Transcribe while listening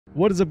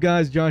What is up,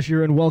 guys? Josh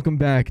here, and welcome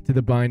back to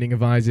The Binding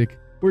of Isaac.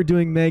 We're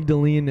doing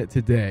Magdalene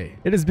today.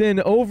 It has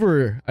been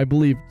over, I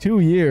believe,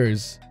 2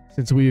 years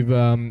since we've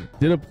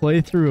did a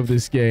playthrough of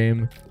this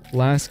game,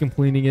 last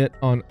completing it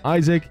on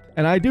Isaac.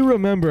 And I do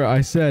remember I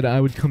said I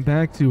would come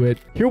back to it.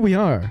 Here we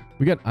are.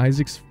 We got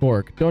Isaac's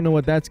fork. Don't know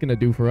what that's gonna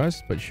do for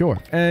us, but sure.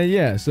 And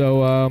yeah,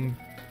 so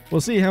we'll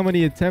see how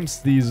many attempts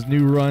these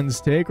new runs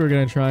take. We're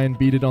going to try and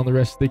beat it on the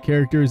rest of the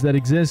characters that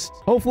exist.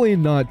 Hopefully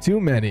not too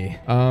many.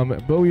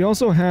 But we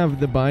also have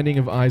the Binding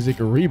of Isaac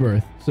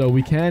Rebirth. So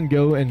we can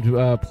go and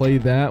play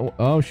that.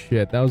 Oh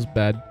shit, that was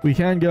bad. We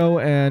can go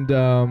and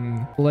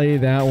play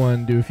that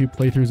one, do a few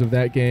playthroughs of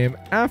that game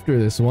after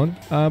this one.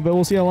 But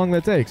we'll see how long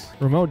that takes.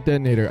 Remote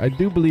detonator. I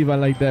do believe I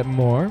like that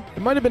more.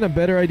 It might have been a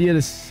better idea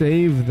to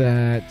save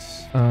that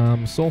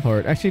soul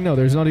heart. Actually, no,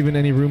 there's not even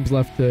any rooms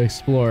left to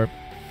explore.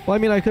 Well, I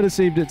mean, I could have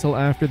saved it till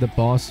after the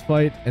boss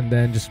fight and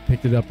then just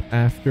picked it up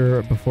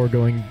after, before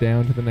going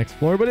down to the next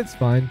floor, but it's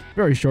fine.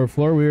 Very short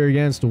floor. We were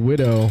against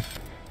Widow,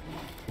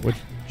 which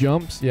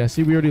jumps. Yeah,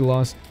 see, we already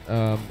lost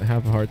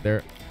half a heart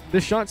there.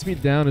 This shot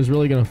speed down is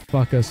really going to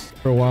fuck us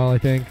for a while, I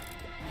think.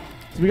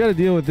 So we got to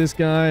deal with this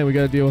guy. We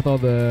got to deal with all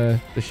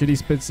the shit he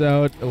spits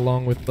out,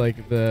 along with,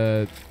 like,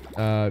 the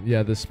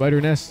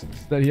spider nests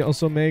that he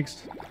also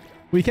makes.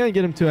 We can't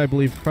get him to, I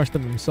believe, crush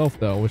them himself,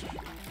 though, which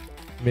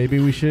maybe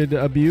we should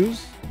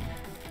abuse.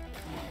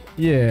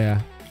 Yeah,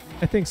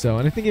 I think so.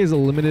 And I think he has a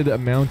limited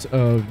amount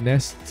of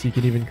nests he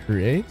can even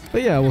create.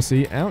 But yeah, we'll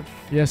see. Ouch.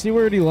 Yeah, see, we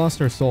already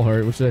lost our soul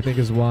heart, which I think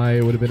is why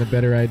it would have been a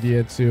better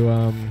idea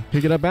to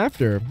pick it up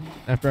after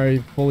I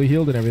fully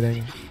healed and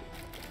everything.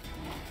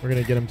 We're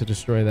gonna get him to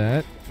destroy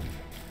that.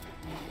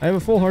 I have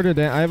a full heart of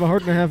I have a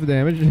heart and a half of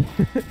damage.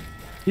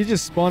 He's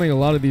just spawning a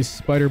lot of these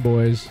spider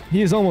boys.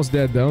 He is almost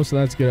dead though, so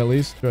that's good at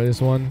least. Try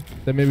this one.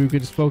 Then maybe we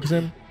could just focus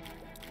him.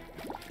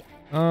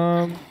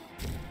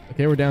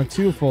 Okay, we're down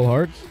 2 full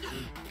hearts.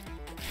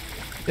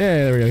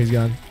 Yeah, there we go. He's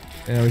gone.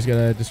 And now we just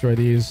gotta destroy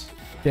these.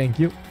 Thank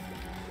you. All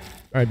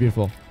right,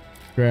 beautiful.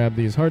 Grab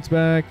these hearts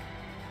back.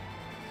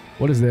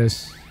 What is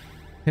this?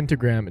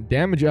 Pentagram.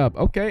 Damage up.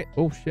 Okay.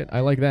 Oh, shit. I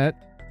like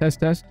that.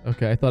 Test.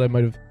 Okay, I thought I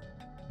might have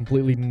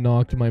completely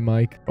knocked my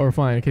mic. Or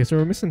fine. Okay, so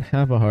we're missing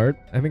half a heart.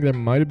 I think there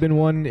might have been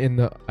one in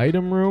the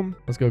item room.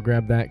 Let's go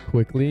grab that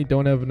quickly.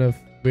 Don't have enough.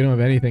 We don't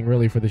have anything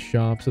really for the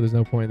shop, so there's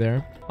no point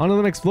there. On to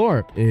the next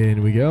floor.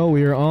 In we go.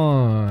 We are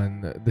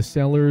on the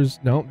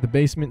cellars. No, the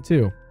basement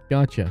too.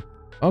 Gotcha.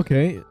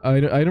 Okay.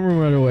 Item room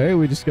right away.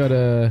 We just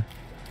gotta...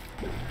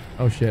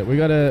 Oh, shit. We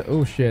gotta...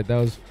 Oh, shit. That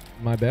was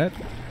my bad.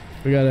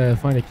 We gotta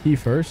find a key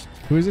first.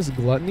 Who is this?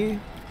 Gluttony?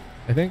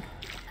 I think.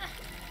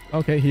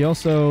 Okay. He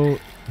also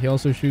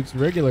shoots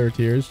regular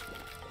tears.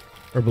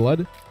 Or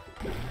blood.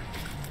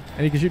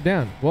 And he can shoot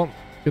down. Well,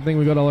 good thing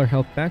we got all our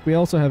health back. We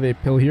also have a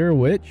pill here,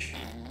 which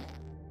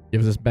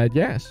gives us bad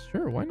gas.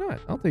 Sure, why not?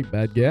 I'll take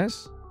bad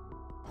gas.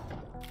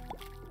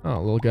 Oh,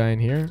 little guy in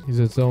here. He's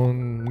its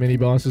own mini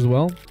boss as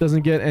well.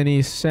 Doesn't get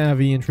any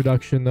savvy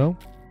introduction though.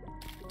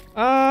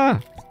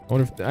 Ah! I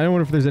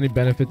wonder if there's any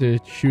benefit to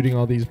shooting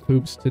all these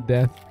poops to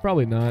death.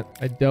 Probably not.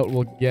 I doubt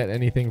we'll get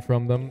anything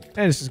from them.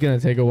 And it's just gonna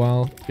take a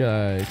while.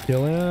 Gotta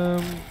kill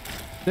him.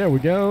 There we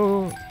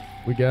go.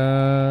 We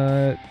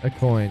got a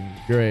coin.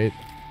 Great.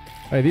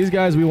 Alright, these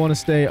guys we want to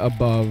stay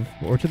above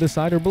or to the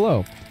side or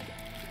below,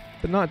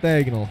 but not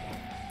diagonal.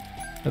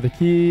 Another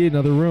key,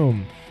 another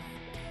room.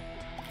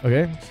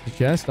 Okay, it's the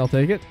chest. I'll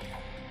take it.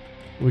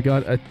 We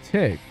got a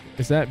tick.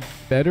 Is that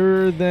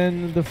better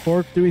than the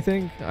fork, do we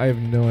think? I have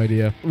no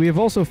idea. We have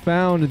also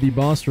found the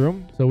boss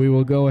room, so we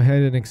will go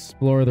ahead and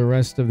explore the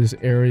rest of this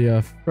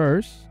area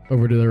first.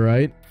 Over to the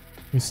right.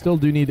 We still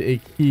do need a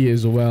key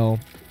as well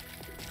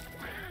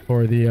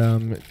for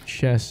the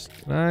chest.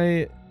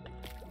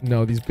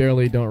 No, these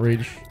barely don't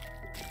reach.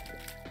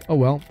 Oh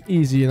well,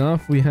 easy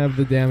enough. We have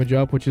the damage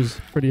up, which is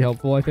pretty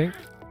helpful, I think.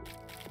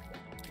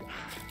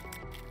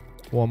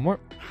 One more.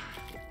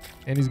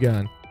 And he's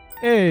gone.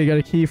 Hey, got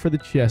a key for the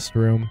chest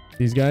room.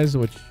 These guys,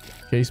 which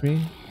chase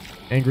me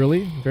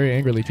angrily, very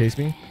angrily chase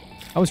me.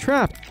 I was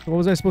trapped. What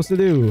was I supposed to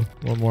do?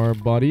 One more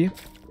body.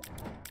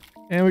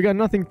 And we got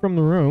nothing from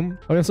the room.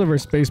 Oh, we also have our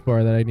space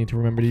bar that I need to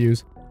remember to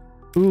use.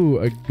 Ooh,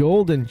 a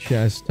golden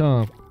chest,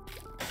 huh?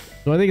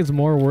 So I think it's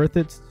more worth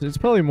it. It's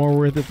probably more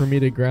worth it for me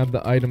to grab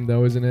the item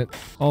though, isn't it?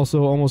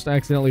 Also, almost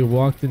accidentally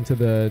walked into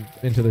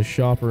the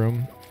shop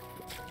room.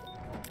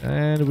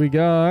 And we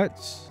got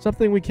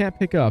something we can't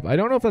pick up. I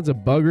don't know if that's a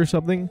bug or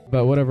something,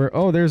 but whatever.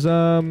 Oh, there's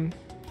a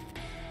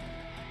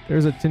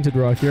tinted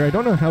rock here. I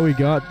don't know how we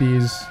got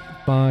these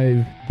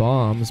 5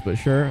 bombs, but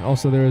sure.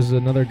 Also, there's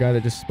another guy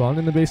that just spawned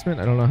in the basement.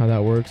 I don't know how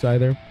that works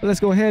either. But let's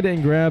go ahead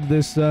and grab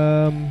this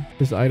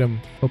this item.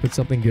 Hope it's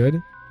something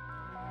good.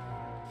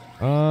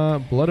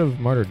 Blood of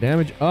martyr.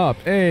 Damage up.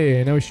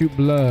 Hey, now we shoot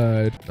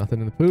blood. Nothing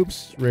in the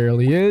poops.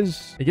 Rarely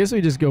is. I guess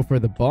we just go for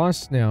the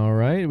boss now,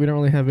 right? We don't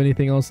really have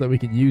anything else that we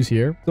could use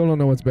here. Still don't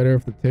know what's better,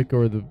 if the tick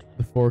or the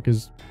fork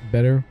is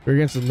better. We're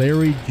against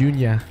Larry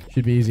Jr.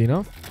 Should be easy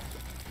enough.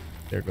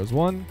 There goes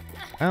one.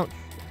 Ouch.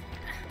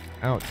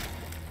 Ouch.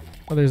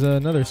 Oh, there's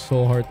another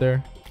soul heart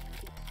there.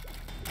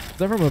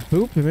 that from a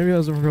poop? Maybe that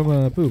was from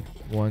a poop.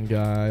 One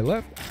guy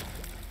left.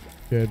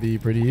 Should be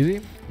pretty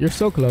easy. You're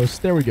so close.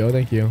 There we go.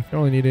 Thank you.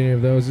 Don't really need any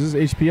of those. Is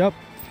this HP up?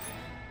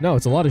 No,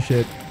 it's a lot of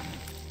shit.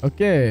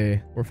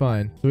 Okay, we're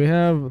fine. So we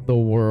have the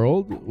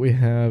world. We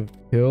have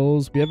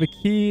pills. We have a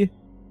key.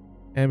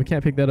 And we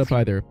can't pick that up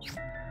either.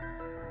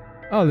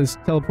 Oh, this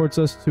teleports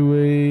us to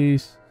a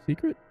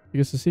secret? I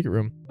guess a secret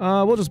room.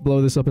 We'll just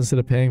blow this up instead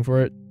of paying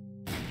for it.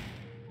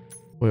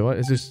 Wait, what?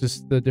 Is this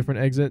just the different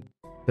exit?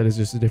 That is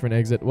just a different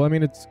exit. Well, I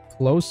mean, it's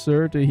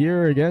closer to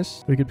here, I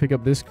guess. We could pick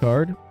up this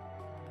card.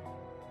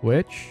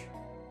 Which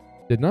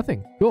did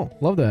nothing. Cool.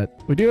 Love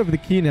that. We do have the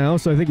key now,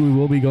 so I think we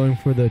will be going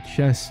for the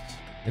chest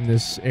in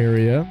this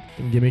area.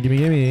 Gimme, gimme,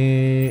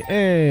 gimme.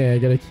 Hey, I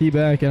got a key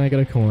back and I got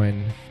a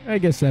coin. I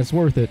guess that's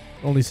worth it.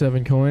 Only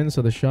 7 coins,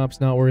 so the shop's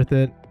not worth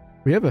it.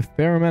 We have a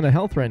fair amount of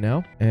health right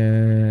now.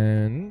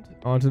 And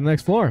on to the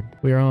next floor.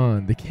 We are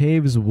on the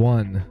Caves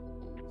 1.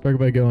 Start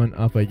by going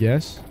up, I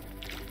guess.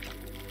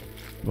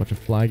 A bunch of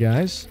fly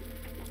guys.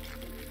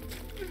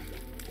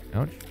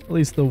 Ouch. At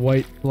least the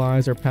white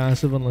flies are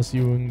passive unless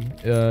you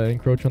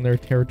encroach on their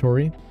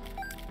territory.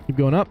 Keep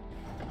going up.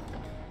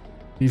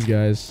 These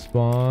guys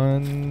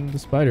spawn the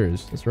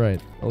spiders. That's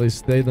right. At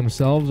least they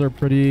themselves are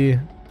pretty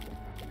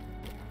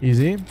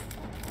easy.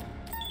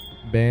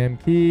 Bam,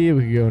 key.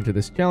 We can go into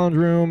this challenge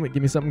room.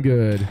 Give me something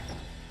good.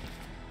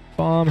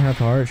 Bomb, half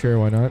heart. Sure,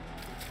 why not?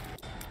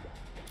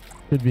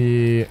 Should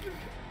be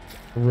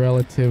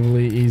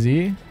relatively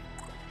easy.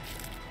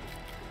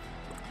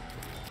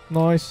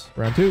 Nice.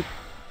 Round 2.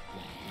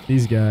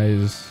 These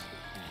guys.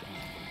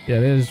 Yeah,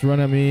 they just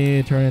run at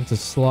me, turn into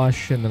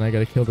slush, and then I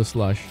gotta kill the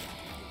slush.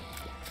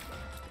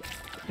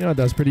 You know,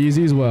 that's pretty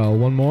easy as well.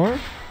 One more.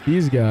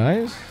 These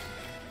guys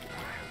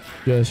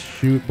just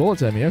shoot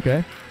bullets at me.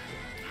 Okay.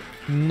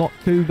 Not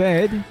too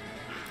bad.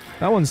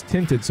 That one's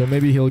tinted, so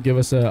maybe he'll give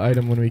us an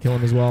item when we kill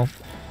him as well.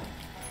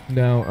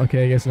 No.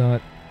 Okay, I guess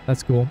not.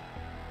 That's cool.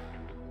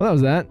 Well, that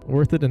was that.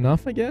 Worth it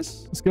enough, I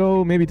guess. Let's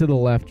go maybe to the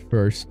left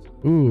first.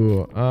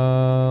 Ooh,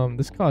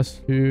 this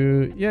costs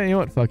 2. Yeah, you know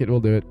what? Fuck it.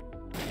 We'll do it.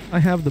 I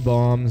have the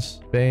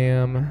bombs.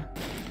 Bam.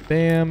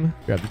 Bam.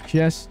 Grab the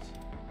chest.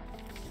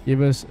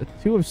 Give us a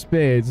 2 of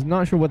spades.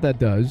 Not sure what that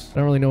does. I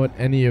don't really know what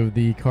any of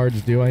the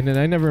cards do. I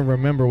never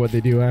remember what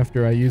they do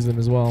after I use them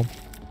as well.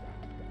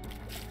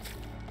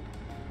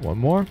 One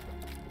more.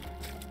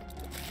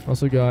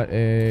 Also got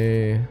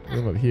a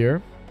room up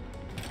here.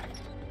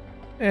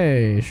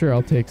 Hey, sure,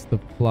 I'll take the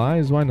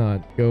flies. Why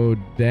not? Go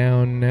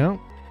down now.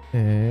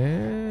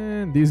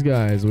 And these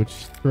guys, which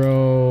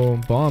throw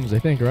bombs, I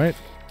think, right?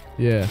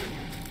 Yeah.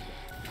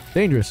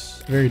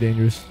 Dangerous. Very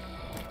dangerous.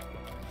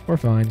 We're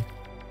fine.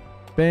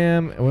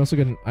 Bam. And we also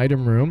got an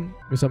item room.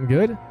 Do something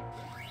good.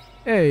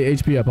 Hey,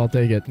 HP up. I'll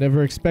take it.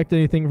 Never expect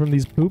anything from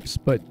these poops,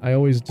 but I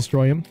always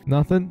destroy them.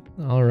 Nothing.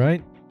 All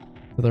right.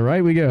 To the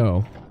right we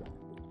go.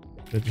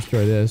 Let's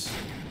destroy this.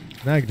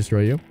 Now I can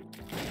destroy you.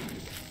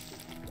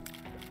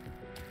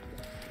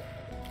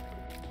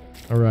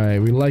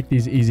 Alright, we like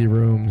these easy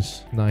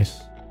rooms.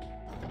 Nice.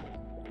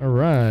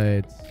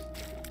 Alright.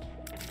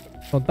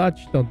 Don't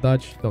touch, don't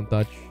touch, don't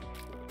touch.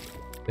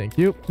 Thank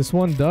you. This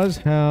one does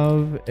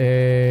have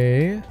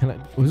a...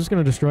 Was this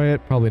going to destroy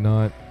it? Probably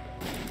not.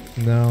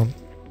 No.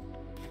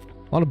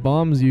 A lot of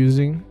bombs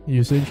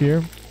usage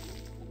here.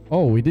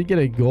 Oh, we did get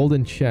a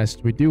golden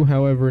chest. We do,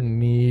 however,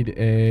 need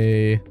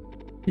a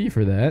key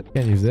for that.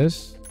 Can't use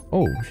this.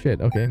 Oh,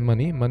 shit. Okay,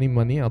 money, money,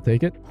 money. I'll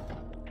take it.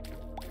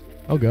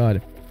 Oh,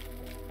 God.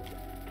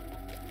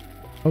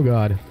 Oh,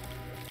 God.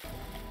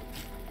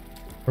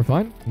 We're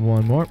fine.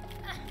 One more.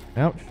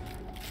 Ouch.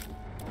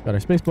 Got our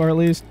spacebar at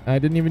least. I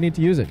didn't even need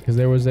to use it because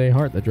there was a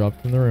heart that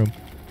dropped from the room.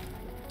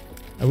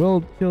 I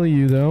will kill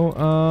you, though.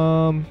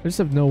 I just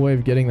have no way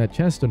of getting that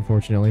chest,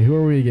 unfortunately. Who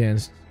are we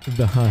against?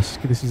 The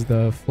husk. This is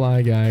the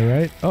fly guy,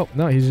 right? Oh,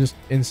 no, he's just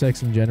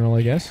insects in general,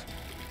 I guess.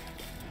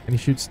 And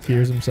he shoots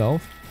tears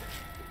himself.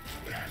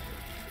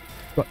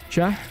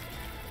 Gotcha.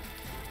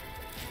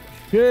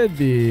 Should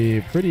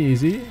be pretty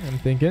easy, I'm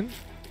thinking.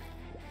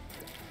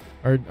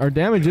 Our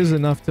damage is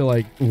enough to,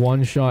 like,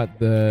 one-shot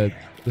the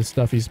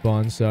stuff he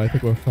spawns, so I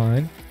think we're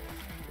fine.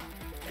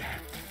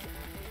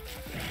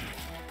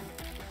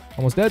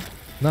 Almost dead.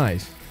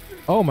 Nice.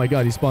 Oh my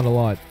god, he spawned a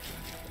lot.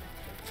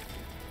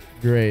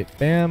 Great.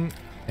 Bam.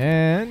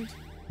 And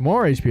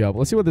more HP up.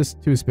 Let's see what this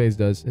 2 of spades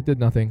does. It did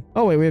nothing.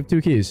 Oh wait, we have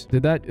 2 keys.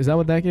 Is that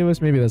what that gave us?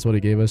 Maybe that's what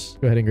it gave us.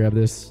 Go ahead and grab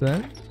this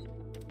then.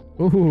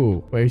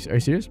 Ooh. Wait, are you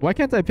serious? Why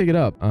can't I pick it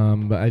up?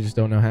 But I just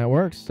don't know how it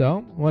works,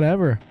 so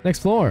whatever. Next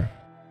floor.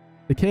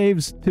 The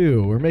Caves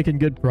 2. We're making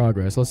good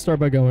progress. Let's start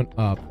by going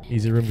up.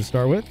 Easy room to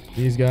start with.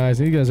 These guys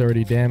are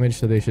already damaged,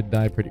 so they should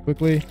die pretty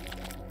quickly.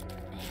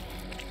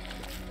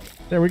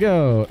 There we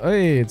go.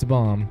 Hey, it's a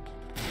bomb.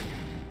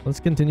 Let's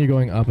continue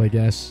going up, I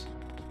guess.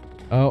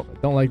 Oh,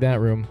 don't like that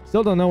room.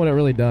 Still don't know what it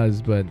really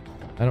does, but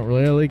I don't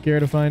really care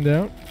to find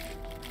out.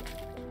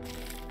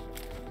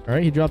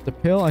 Alright, he dropped a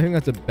pill. I think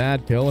that's a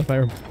bad pill, if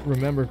I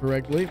remember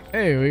correctly.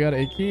 Hey, we got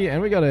a key,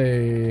 and we got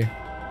a...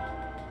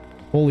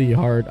 Holy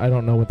heart. I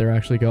don't know what they're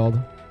actually called.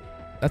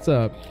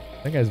 That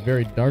guy's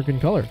very dark in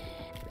color.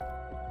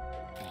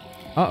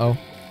 Uh-oh.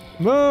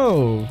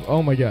 Move!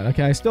 Oh my god.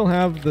 Okay, I still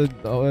have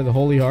the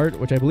Holy Heart,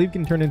 which I believe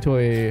can turn into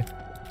a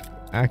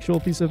actual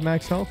piece of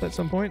max health at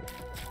some point.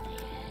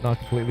 Not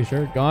completely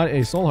sure. Got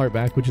a Soul Heart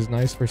back, which is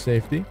nice for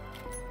safety.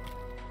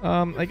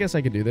 I guess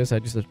I could do this. I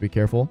just have to be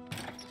careful.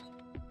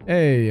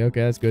 Hey,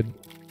 okay, that's good.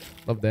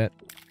 Love that.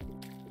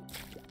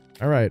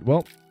 Alright,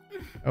 well.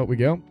 Out we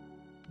go.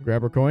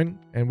 Grab our coin.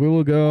 And we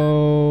will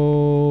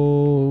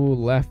go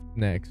left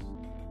next.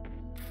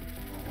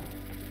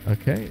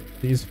 Okay.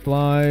 These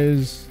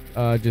flies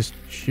just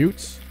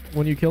shoots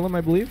when you kill them,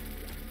 I believe.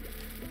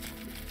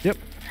 Yep.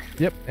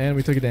 Yep. And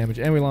we took a damage.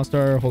 And we lost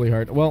our Holy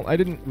Heart. Well, I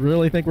didn't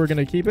really think we were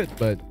going to keep it,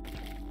 but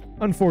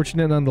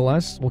unfortunate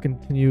nonetheless. We'll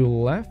continue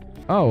left.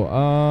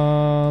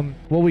 Oh,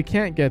 well, we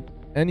can't get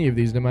any of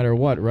these no matter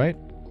what, right?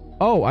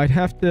 Oh, I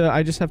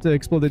just have to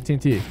explode the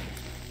TNT.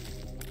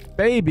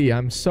 Baby,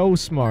 I'm so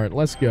smart.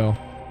 Let's go.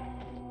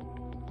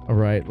 All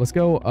right, let's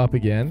go up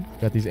again.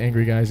 Got these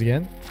angry guys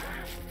again.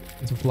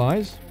 And some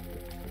flies.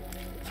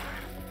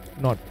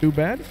 Not too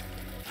bad.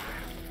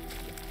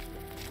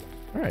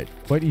 All right,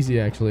 quite easy,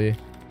 actually.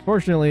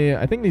 Fortunately,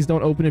 I think these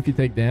don't open if you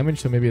take damage,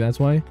 so maybe that's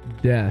why.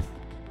 Death.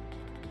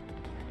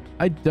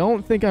 I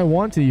don't think I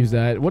want to use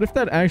that. What if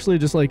that actually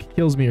just, like,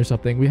 kills me or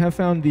something? We have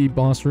found the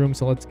boss room,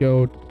 so let's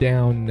go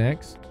down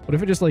next. What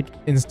if it just,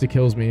 like,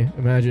 insta-kills me?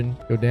 Imagine.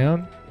 Go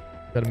down.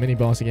 Got a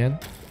mini-boss again.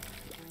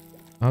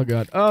 Oh,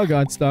 God. Oh,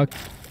 God. Stuck.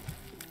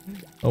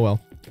 Oh, well.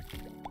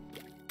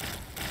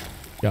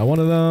 Got one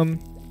of them.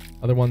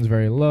 Other one's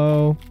very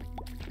low.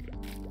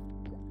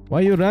 Why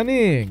are you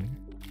running?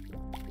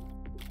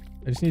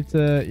 I just need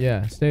to...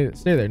 Yeah, stay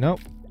there. Nope.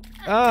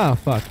 Ah,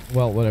 fuck.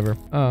 Well, whatever.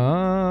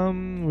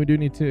 We do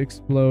need to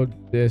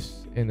explode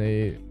this in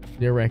a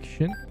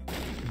direction.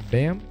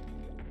 Bam.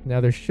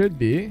 Now there should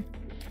be...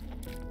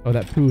 Oh,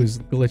 that poo is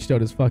glitched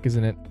out as fuck,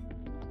 isn't it?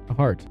 A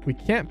heart. We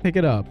can't pick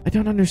it up. I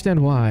don't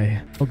understand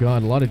why. Oh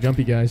god, a lot of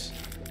jumpy guys.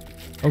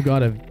 Oh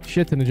god, a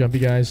shit ton of jumpy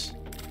guys.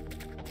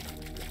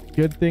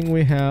 Good thing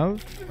we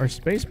have our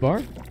space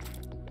bar.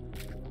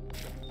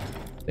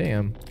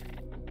 Damn.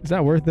 Is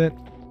that worth it?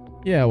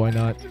 Yeah, why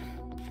not?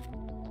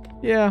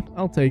 Yeah,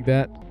 I'll take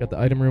that. Got the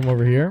item room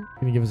over here.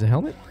 Can you give us a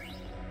helmet?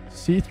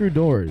 See-through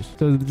doors.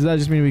 So does that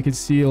just mean we could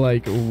see,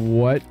 like,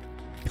 what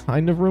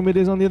kind of room it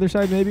is on the other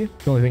side, maybe?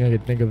 The only thing I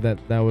could think of that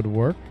would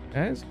work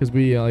as. Because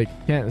we, like,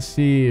 can't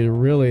see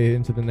really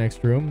into the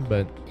next room,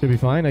 but should be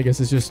fine. I guess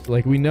it's just,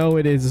 like, we know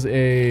it is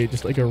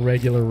just, like, a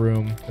regular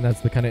room. And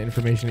that's the kind of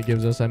information it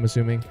gives us, I'm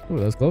assuming. Oh,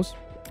 that was close.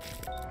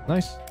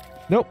 Nice.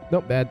 Nope,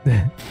 bad.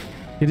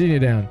 Continue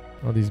down.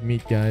 All these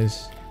meat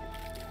guys.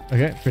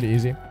 Okay, pretty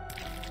easy.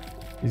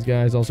 These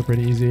guys also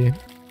pretty easy.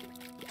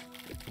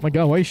 Oh my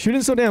god, why are you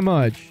shooting so damn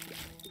much?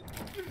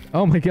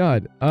 Oh my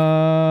god.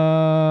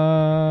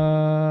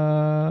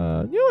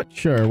 You know what?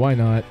 Sure, why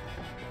not?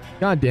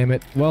 God damn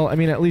it. Well, I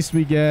mean, at least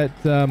we get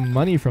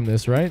money from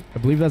this, right? I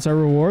believe that's our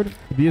reward.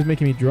 The bee is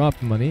making me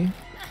drop money.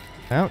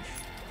 Ouch.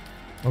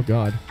 Oh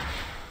god.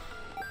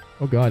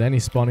 Oh god, and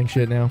he's spawning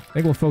shit now. I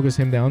think we'll focus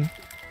him down.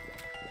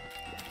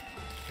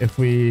 If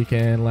we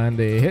can land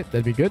a hit,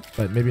 that'd be good,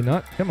 but maybe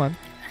not. Come on.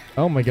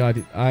 Oh my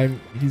god,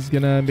 he's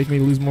gonna make me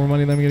lose more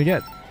money than I'm gonna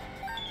get.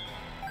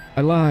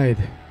 I lied.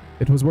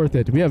 It was worth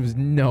it. We have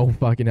no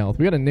fucking health.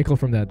 We got a nickel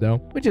from that though,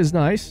 which is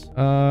nice.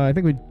 I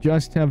think we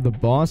just have the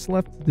boss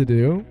left to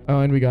do.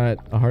 Oh, and we got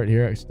a heart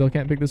here. I still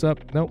can't pick this up.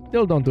 Nope.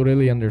 Still don't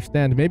really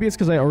understand. Maybe it's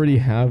because I already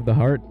have the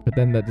heart, but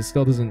then that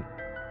still doesn't...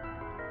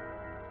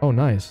 Oh,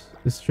 nice.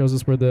 This shows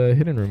us where the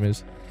hidden room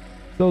is.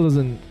 Still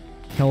doesn't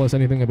tell us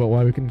anything about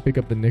why we can pick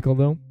up the nickel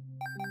though.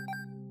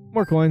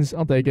 More coins.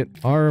 I'll take it.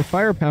 Our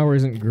firepower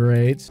isn't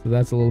great, so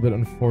that's a little bit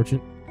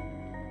unfortunate.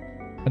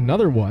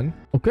 Another one.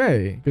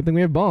 Okay. Good thing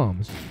we have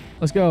bombs.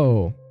 Let's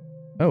go.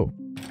 Oh.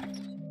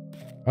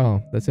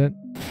 Oh, that's it?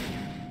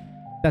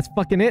 That's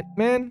fucking it,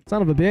 man?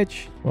 Son of a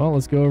bitch. Well,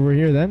 let's go over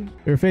here then.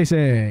 We're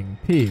facing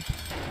Peep.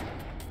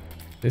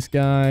 This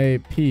guy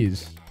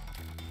pees.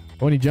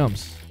 Oh, and he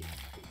jumps.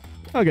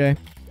 Okay.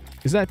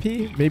 Is that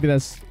P? Maybe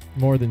that's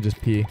more than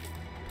just P.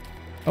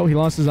 Oh, he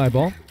lost his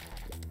eyeball.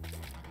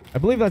 I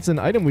believe that's an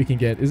item we can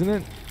get, isn't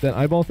it? That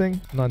eyeball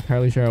thing? I'm not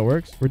entirely sure how it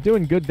works. We're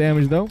doing good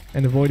damage, though,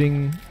 and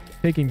avoiding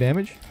taking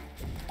damage.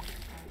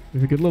 We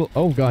have a good little...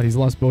 Oh, God, he's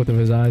lost both of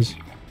his eyes.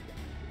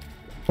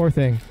 Poor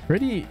thing.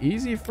 Pretty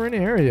easy for an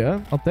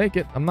area. I'll take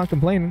it. I'm not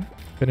complaining.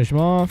 Finish him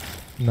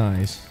off.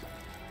 Nice.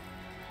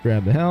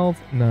 Grab the health.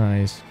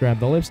 Nice. Grab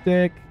the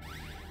lipstick.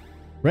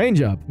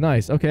 Range up.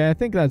 Nice. Okay, I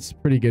think that's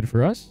pretty good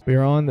for us. We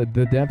are on the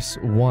depths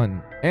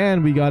 1.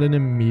 And we got an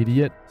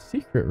immediate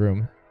secret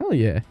room. Hell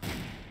yeah.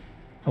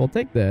 I will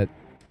take that.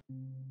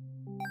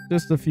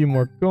 Just a few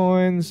more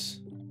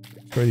coins.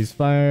 Destroy these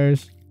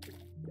fires.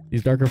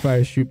 These darker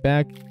fires shoot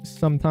back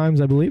sometimes,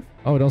 I believe.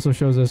 Oh, it also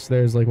shows us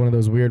there's like one of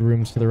those weird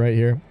rooms to the right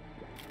here.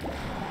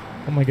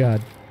 Oh my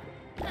god.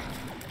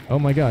 Oh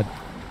my god.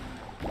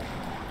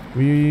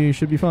 We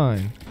should be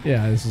fine.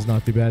 Yeah, this is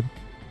not too bad.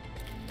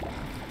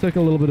 Took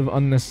a little bit of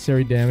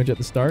unnecessary damage at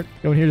the start.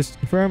 Go in here just to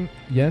confirm.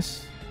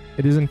 Yes,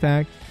 it is in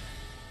fact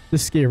the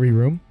scary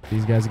room.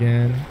 These guys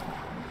again.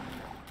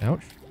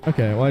 Ouch.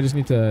 Okay, well, I just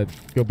need to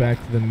go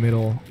back to the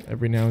middle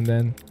every now and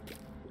then.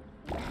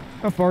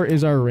 How far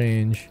is our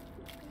range?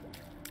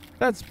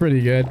 That's pretty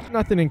good.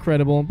 Nothing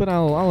incredible, but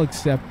I'll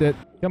accept it.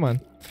 Come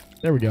on.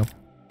 There we go.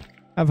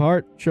 Have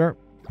heart. Sure.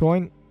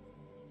 Coin.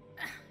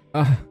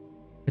 I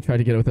tried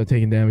to get it without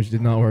taking damage.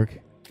 Did not work.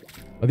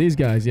 Oh, these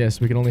guys,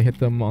 yes. We can only hit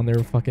them on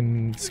their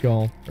fucking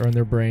skull. Or on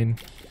their brain.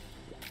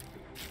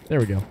 There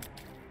we go.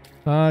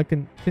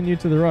 Continue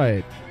to the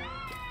right.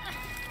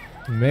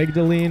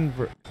 Magdalene.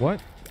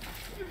 What?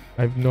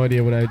 I have no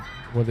idea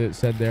what it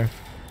said there.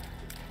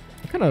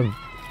 What kind of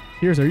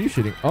tears are you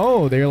shooting?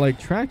 Oh, they're like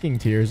tracking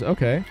tears.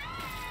 Okay.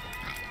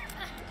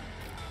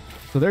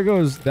 So there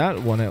goes that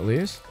one at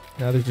least.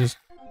 Now there's just...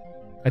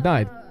 I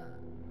died.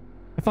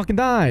 I fucking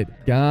died.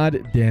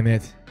 God damn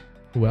it.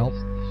 Well...